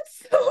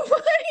 That's so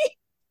funny.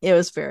 It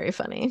was very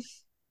funny.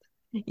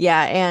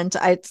 Yeah, and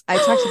I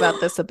talked about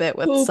this a bit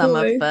with Oh some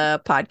of boy.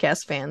 the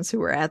podcast fans who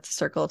were at the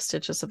Circle of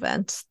Stitches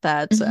event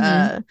that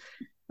Mm-hmm.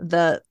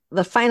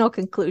 the final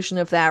conclusion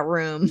of that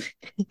room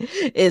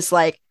is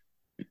like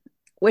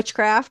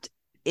witchcraft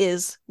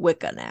is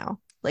Wicca now.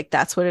 Like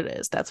that's what it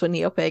is. That's what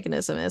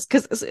neo-paganism is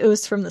because it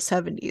was from the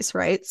 70s,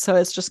 right? So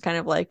it's just kind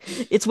of like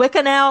it's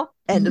Wicca now,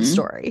 end of Mm-hmm.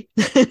 story.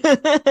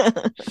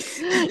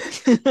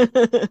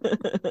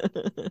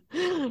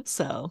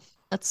 So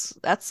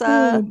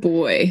Oh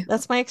boy.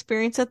 that's my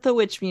experience at the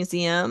Witch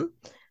Museum.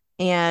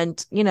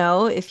 And,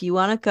 if you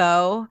want to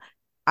go,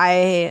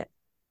 I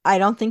I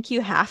don't think you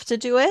have to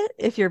do it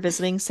if you're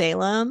visiting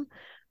Salem.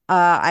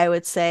 I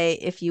would say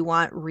if you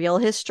want real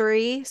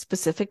history,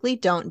 specifically,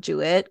 don't do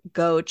it.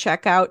 Go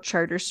check out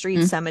Charter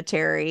Street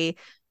Cemetery.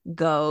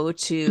 Go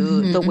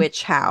to the Mm-hmm.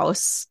 Witch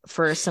House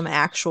for some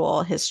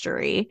actual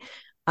history.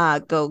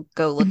 Go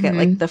look at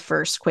like Mm-hmm. the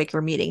first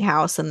Quaker meeting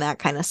house and that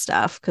kind of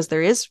stuff because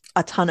there is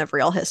a ton of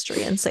real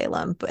history in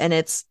Salem, and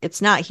it's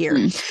not here.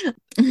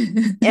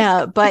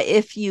 But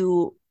if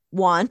you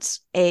want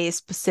a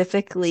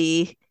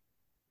specifically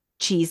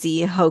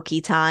cheesy, hokey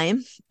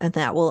time and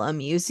that will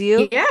amuse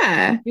you,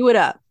 Yeah. do it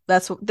up.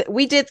 That's what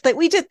we did. That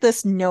we did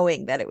this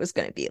knowing that it was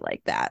going to be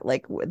like that.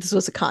 Like this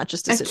was a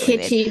conscious A decision we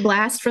made, kitschy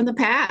blast from the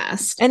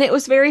past. and it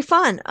was very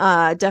fun.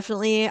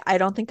 Definitely, I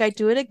don't think I'd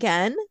do it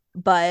again,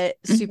 but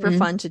super Mm-hmm.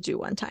 fun to do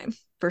one time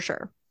for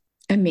sure.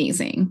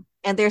 Amazing.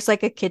 And there's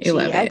like a I kitschy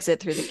love it. exit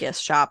through the gift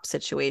shop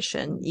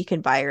situation. You can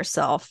buy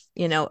yourself,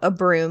 a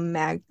broom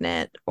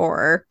magnet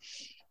or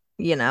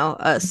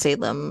a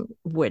Salem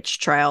Witch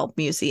Trial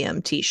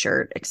Museum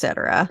t-shirt,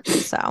 etc.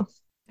 So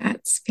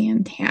That's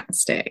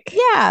fantastic.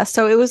 yeah,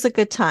 so it was a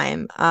good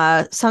time.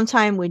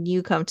 Sometime when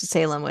you come to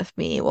Salem with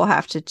me, we'll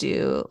have to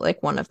do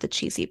like one of the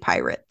cheesy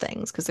pirate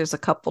things because there's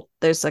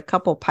a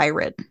couple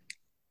pirate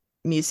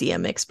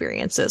museum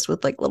experiences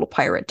with like little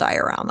pirate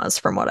dioramas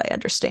from what I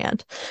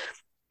understand.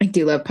 I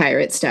do love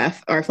pirate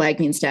stuff. Our flag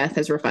means death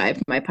has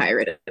revived my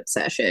pirate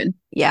obsession.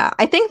 Yeah,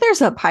 I think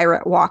there's a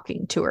pirate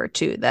walking tour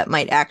too that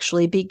might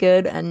actually be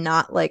good and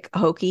not like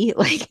hokey.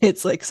 Like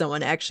it's like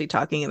someone actually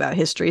talking about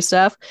history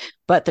stuff,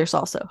 but there's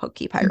also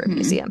hokey pirate Mm-hmm.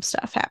 museum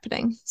stuff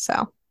happening.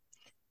 So,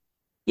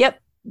 yep,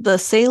 the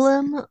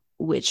Salem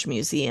Witch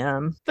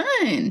Museum.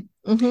 Fun.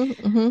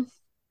 Mm-hmm.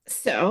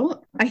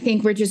 So I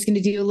think we're just going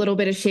to do a little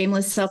bit of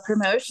shameless self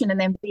promotion and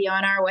then be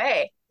on our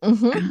way.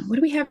 Mm-hmm. What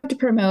do we have to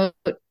promote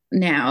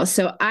now?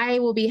 So I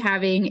will be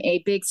having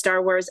a big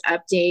Star Wars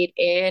update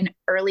in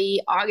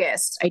early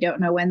August. I don't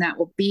know when that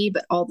will be,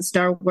 but all the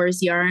Star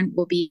Wars yarn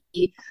will be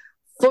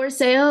for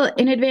sale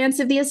in advance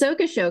of the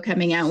Ahsoka show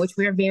coming out, which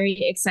we're very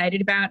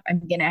excited about. I'm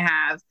going to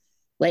have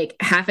like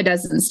half a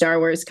dozen Star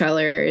Wars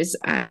colors.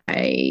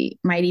 I'm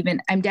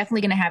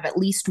definitely going to have at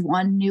least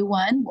one new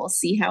one. We'll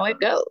see how it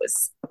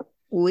goes.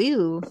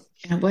 Woo.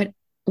 And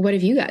what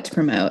have you got to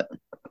promote?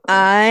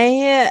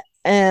 I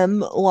am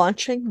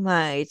launching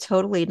my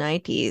totally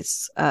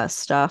 90s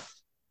stuff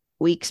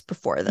weeks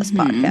before this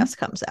Mm-hmm. podcast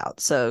comes out.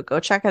 So go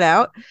check it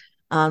out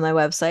on my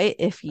website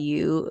if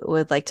you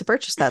would like to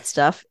purchase that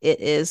stuff.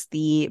 It is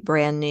the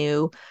brand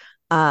new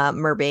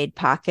Mermaid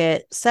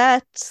Pocket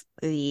set,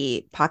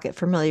 the Pocket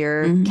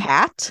Familiar Mm-hmm.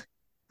 Cat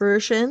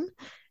version,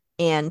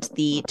 and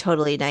the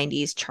totally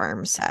 90s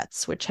charm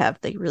sets, which have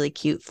the really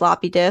cute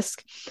floppy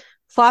disk.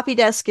 Floppy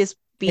disk is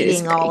It is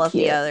beating very all of the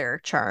cute.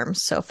 other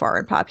charms so far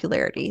in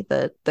popularity.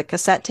 The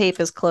cassette tape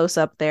is close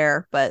up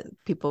there, but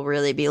people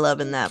really be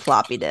loving that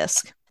floppy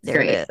disk. It's There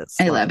great. it is.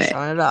 I Lauren love it.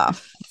 showing it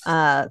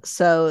off.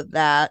 So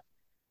that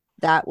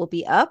will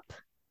be up.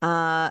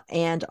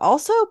 And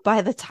also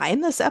by the time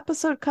this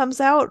episode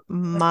comes out,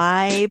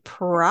 my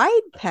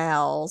Pride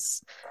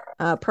Pals,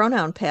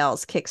 Pronoun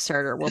Pals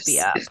Kickstarter will be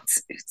up.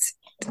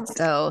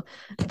 So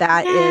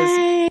that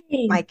is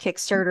Yay! my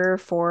Kickstarter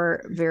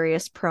for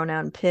various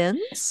pronoun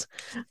pins,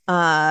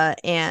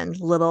 and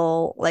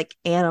little like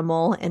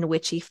animal and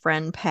witchy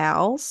friend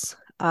pals.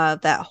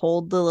 That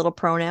hold the little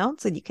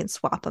pronouns and you can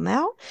swap them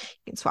out.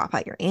 You can swap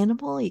out your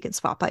animal, you can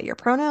swap out your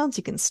pronouns,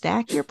 you can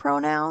stack your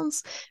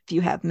pronouns. If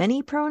you have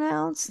many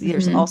pronouns,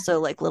 there's Mm-hmm. also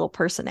like little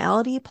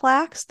personality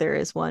plaques. There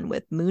is one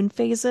with moon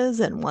phases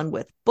and one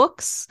with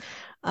books.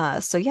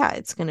 So yeah,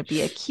 it's going to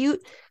be a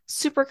cute,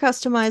 super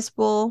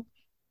customizable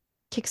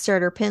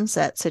Kickstarter pin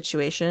set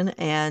situation.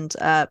 And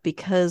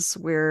because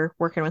we're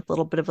working with a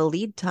little bit of a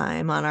lead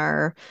time on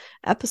our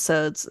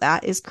episodes,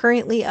 that is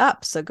currently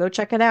up. So go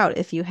check it out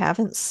if you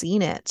haven't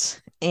seen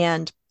it.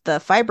 And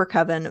the Fiber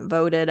Coven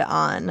voted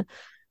on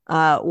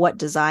what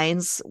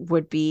designs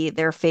would be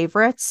their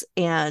favorites.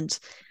 And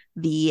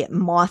the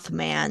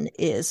Mothman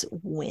is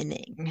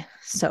winning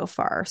so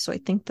far. So I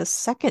think the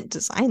second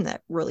design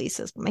that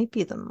releases might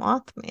be the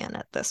Mothman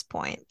at this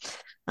point.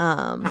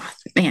 Um,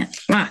 Mothman,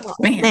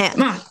 Mothman, Man,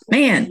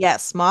 Mothman.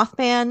 yes,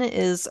 Mothman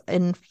is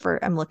in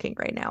for I'm looking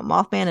right now.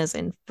 Mothman is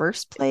in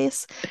first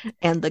place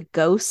and the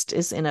ghost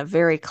is in a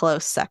very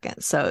close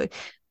second. So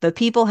the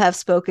people have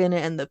spoken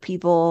and the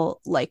people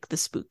like the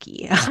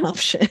spooky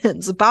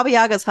options. Baba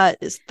Yaga's hut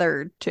is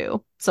third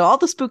too. So all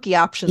the spooky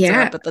options are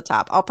Yeah. up at the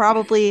top. I'll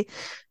probably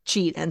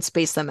cheat and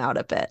space them out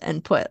a bit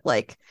and put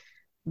like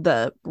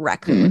the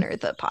raccoon Mm. or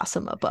the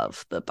possum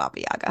above the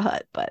Baba Yaga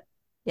hut, but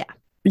yeah.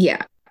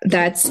 Yeah.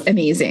 That's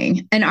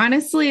amazing. And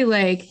honestly,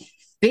 like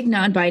big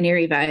non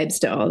binary vibes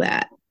to all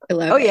that. I Oh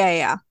love it,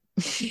 yeah,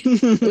 which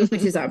yeah.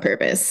 is on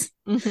purpose.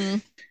 hmm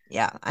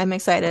Yeah, I'm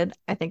excited.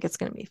 I think it's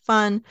going to be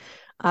fun.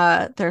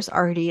 There's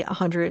already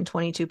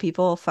 122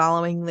 people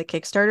following the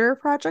Kickstarter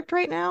project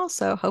right now,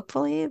 so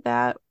hopefully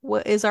that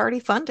is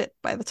already funded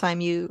by the time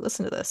you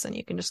listen to this, and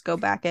you can just go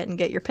back it and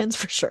get your pins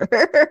for sure.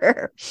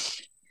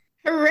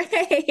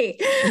 Hooray!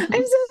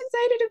 I'm Mhm. so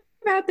excited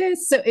about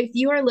this. So, if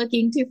you are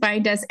looking to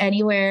find us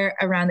anywhere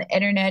around the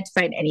internet, to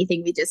find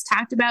anything we just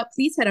talked about,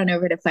 please head on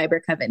over to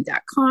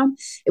fibercoven.com.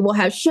 It will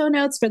have show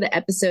notes for the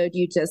episode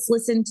you just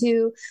listened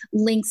to,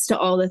 links to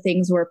all the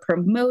things we're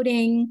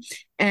promoting,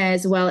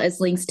 as well as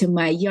links to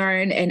my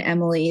yarn and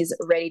Emily's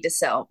ready to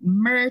sell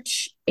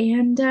merch.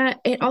 And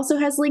it also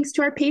has links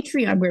to our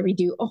Patreon, where we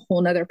do a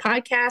whole nother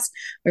podcast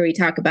where we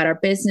talk about our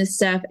business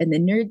stuff and the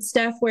nerd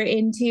stuff we're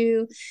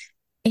into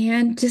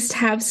and just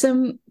have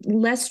some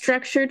less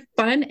structured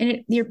fun.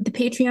 And the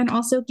Patreon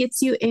also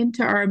gets you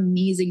into our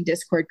amazing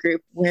Discord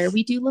group where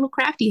we do little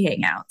crafty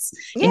hangouts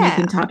and you can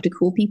Yeah, talk to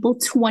cool people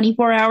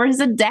 24 hours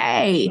a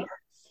day.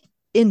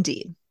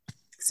 indeed.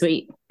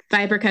 Sweet.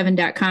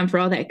 Fibercoven.com for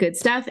all that good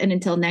stuff. And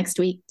until next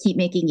week, keep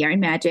making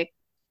yarn magic.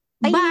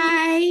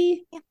 Bye.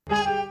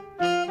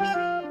 Bye.